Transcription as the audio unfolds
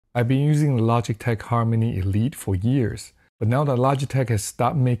I've been using the Logitech Harmony Elite for years, but now that Logitech has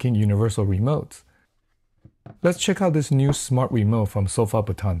stopped making universal remotes, let's check out this new smart remote from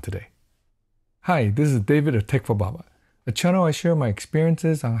Sofabaton today. Hi, this is David of Tech for Baba, a channel I share my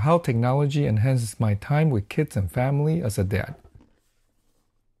experiences on how technology enhances my time with kids and family as a dad.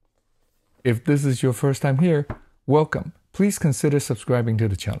 If this is your first time here, welcome. Please consider subscribing to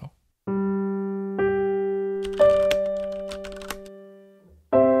the channel.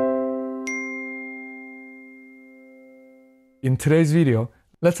 In today's video,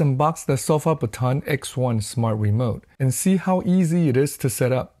 let's unbox the Sofabaton X1 Smart Remote and see how easy it is to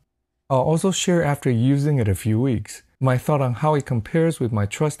set up. I'll also share, after using it a few weeks, my thought on how it compares with my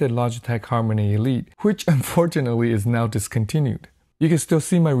trusted Logitech Harmony Elite, which unfortunately is now discontinued. You can still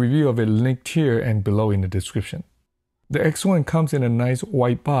see my review of it linked here and below in the description. The X1 comes in a nice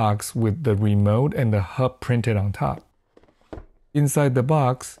white box with the remote and the hub printed on top. Inside the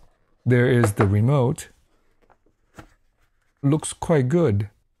box, there is the remote. Looks quite good.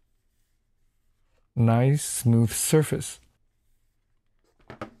 Nice smooth surface.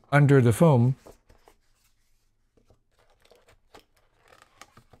 Under the foam,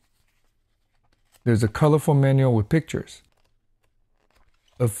 there's a colorful manual with pictures,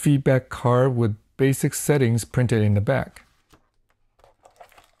 a feedback card with basic settings printed in the back,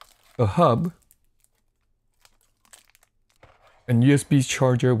 a hub, and USB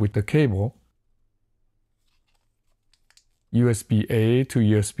charger with the cable, USB-A to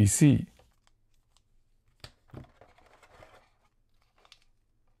USB-C.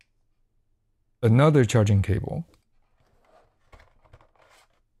 Another charging cable,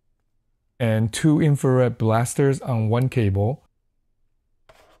 and two infrared blasters on one cable,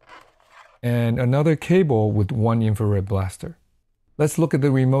 and another cable with one infrared blaster. Let's look at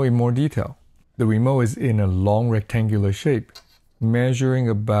the remote in more detail. The remote is in a long rectangular shape, measuring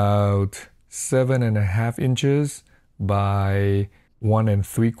about 7.5 inches by 1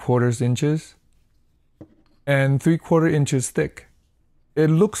 3/4 inches and 3/4 inches thick.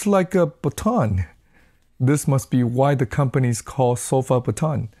 It looks like a baton. This must be why the company's called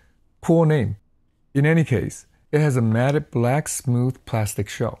Sofabaton. Cool name. In any case, it has a matted black smooth plastic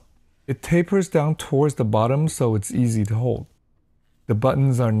shell. It tapers down towards the bottom so it's easy to hold. The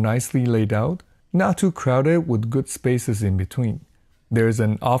buttons are nicely laid out, not too crowded with good spaces in between. There's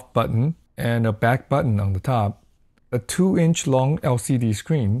an off button and a back button on the top, a 2-inch long LCD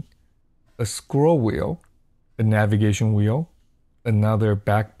screen, a scroll wheel, a navigation wheel, another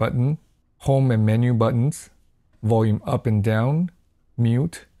back button, home and menu buttons, volume up and down,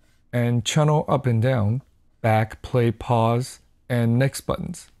 mute, and channel up and down, back, play, pause, and next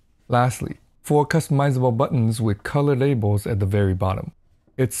buttons. Lastly, 4 customizable buttons with color labels at the very bottom.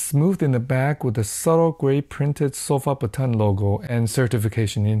 It's smoothed in the back with a subtle gray printed Sofabaton logo and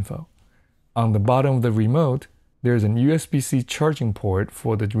certification info. On the bottom of the remote, there's an USB-C charging port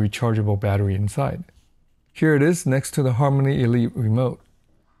for the rechargeable battery inside. Here it is next to the Harmony Elite remote.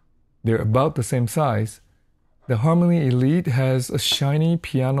 They're about the same size. The Harmony Elite has a shiny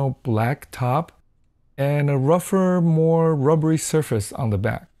piano black top and a rougher, more rubbery surface on the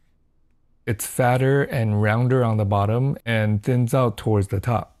back. It's fatter and rounder on the bottom and thins out towards the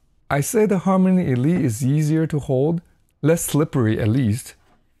top. I say the Harmony Elite is easier to hold, less slippery at least,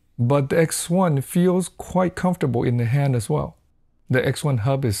 but the X1 feels quite comfortable in the hand as well. The X1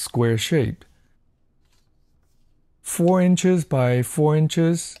 hub is square shaped, 4 inches by 4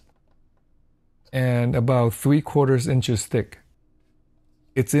 inches and about 3/4 inches thick.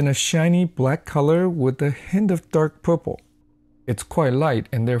 It's in a shiny black color with a hint of dark purple. It's quite light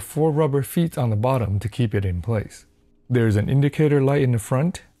and there are 4 rubber feet on the bottom to keep it in place. There's an indicator light in the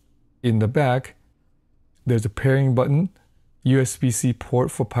front. In the back, there's a pairing button, USB-C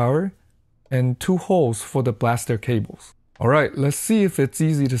port for power, and 2 holes for the blaster cables. Alright, let's see if it's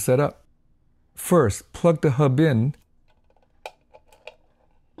easy to set up. First, plug the hub in,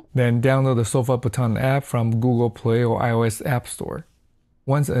 then download the Sofabaton app from Google Play or iOS App Store.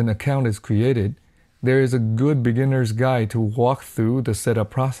 Once an account is created, there is a good beginner's guide to walk through the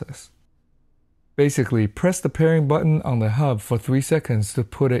setup process. Basically, press the pairing button on the hub for 3 seconds to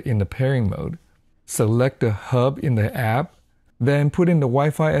put it in the pairing mode. Select the hub in the app, then put in the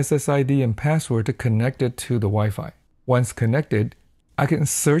Wi-Fi SSID and password to connect it to the Wi-Fi. Once connected, I can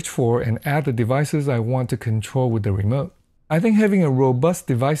search for and add the devices I want to control with the remote. I think having a robust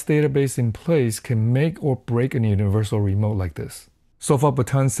device database in place can make or break a universal remote like this.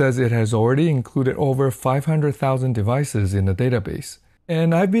 Sofabaton says it has already included over 500,000 devices in the database,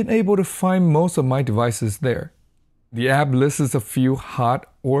 and I've been able to find most of my devices there. The app lists a few hot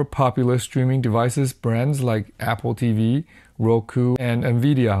or popular streaming devices brands like Apple TV, Roku, and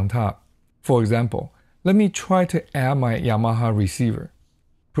NVIDIA on top. For example, let me try to add my Yamaha receiver.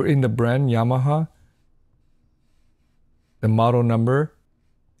 Put in the brand Yamaha, the model number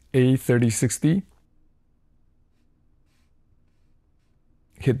A3060,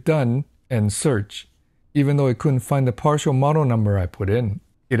 hit done and search. Even though it couldn't find the partial model number I put in,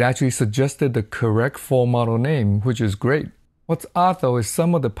 it actually suggested the correct full model name, which is great. What's odd though is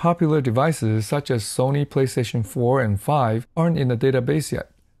some of the popular devices such as Sony PlayStation 4 and 5 aren't in the database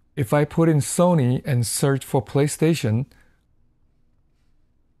yet. If I put in Sony and search for PlayStation,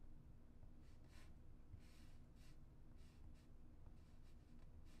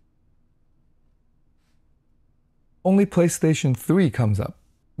 only PlayStation 3 comes up.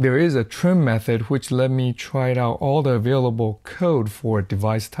 There is a trim method which let me try out all the available code for a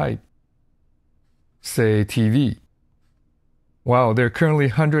device type. Say TV. Wow, there are currently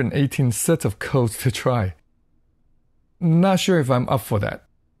 118 sets of codes to try. Not sure if I'm up for that.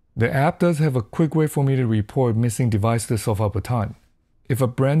 The app does have a quick way for me to report missing device to Sofabaton. If a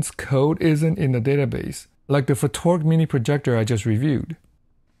brand's code isn't in the database, like the Photork mini projector I just reviewed.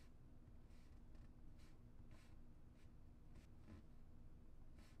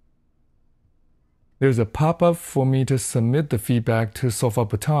 There's a pop-up for me to submit the feedback to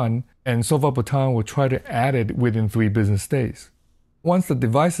Sofabaton, and Sofabaton will try to add it within 3 business days. Once the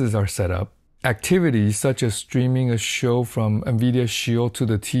devices are set up, activities such as streaming a show from NVIDIA Shield to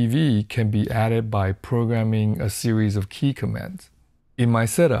the TV can be added by programming a series of key commands. In my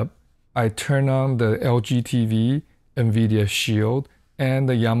setup, I turn on the LG TV, NVIDIA Shield, and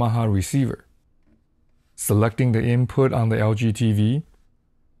the Yamaha receiver. Selecting the input on the LG TV,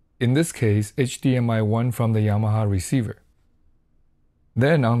 in this case, HDMI 1 from the Yamaha receiver.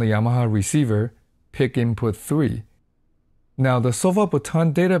 Then on the Yamaha receiver, pick input 3. Now the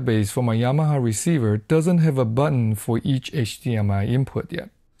Sofabaton database for my Yamaha receiver doesn't have a button for each HDMI input yet.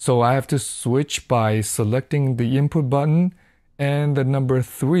 So I have to switch by selecting the input button and the number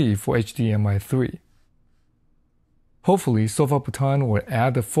 3 for HDMI 3. Hopefully, Sofabaton will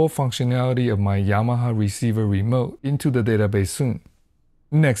add the full functionality of my Yamaha receiver remote into the database soon.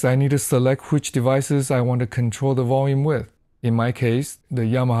 Next, I need to select which devices I want to control the volume with. In my case, the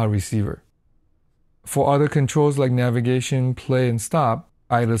Yamaha receiver. For other controls like navigation, play, and stop,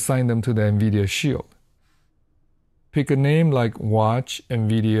 I'd assign them to the NVIDIA Shield. Pick a name like Watch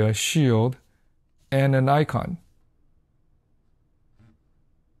NVIDIA Shield and an icon.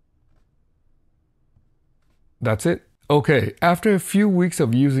 That's it. Okay, after a few weeks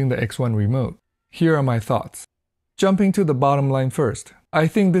of using the X1 remote, here are my thoughts. Jumping to the bottom line first, I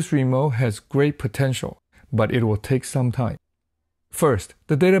think this remote has great potential, but it will take some time. First,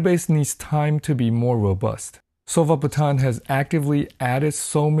 the database needs time to be more robust. Sofabaton has actively added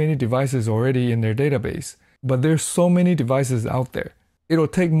so many devices already in their database, but there's so many devices out there. It'll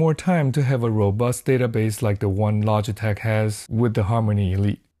take more time to have a robust database like the one Logitech has with the Harmony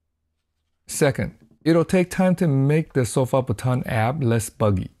Elite. Second, it'll take time to make the Sofabaton app less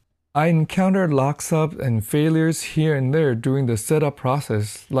buggy. I encountered locks-up and failures here and there during the setup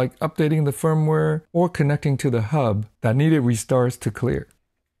process, like updating the firmware or connecting to the hub that needed restarts to clear.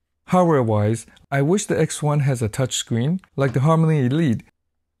 Hardware-wise, I wish the X1 has a touchscreen, like the Harmony Elite,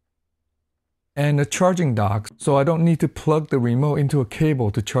 and a charging dock so I don't need to plug the remote into a cable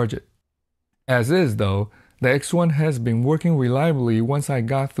to charge it. As is though, the X1 has been working reliably once I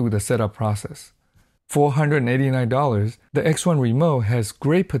got through the setup process. For $189, the X1 remote has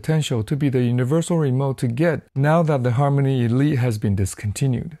great potential to be the universal remote to get now that the Harmony Elite has been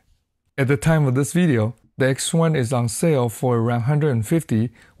discontinued. At the time of this video, the X1 is on sale for around $150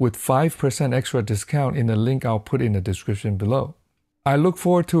 with 5% extra discount in the link I'll put in the description below. I look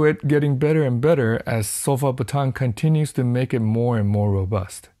forward to it getting better and better as Sofabaton continues to make it more and more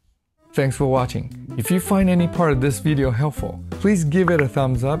robust. Thanks for watching. If you find any part of this video helpful, please give it a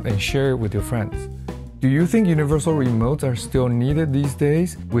thumbs up and share it with your friends. Do you think universal remotes are still needed these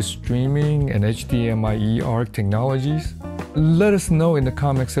days with streaming and HDMI ARC technologies? Let us know in the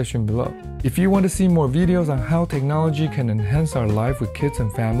comment section below. If you want to see more videos on how technology can enhance our life with kids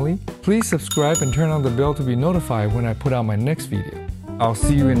and family, please subscribe and turn on the bell to be notified when I put out my next video. I'll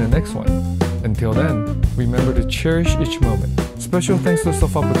see you in the next one. Until then, remember to cherish each moment. Special thanks to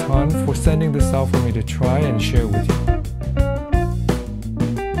Sofabaton for sending this out for me to try and share with you.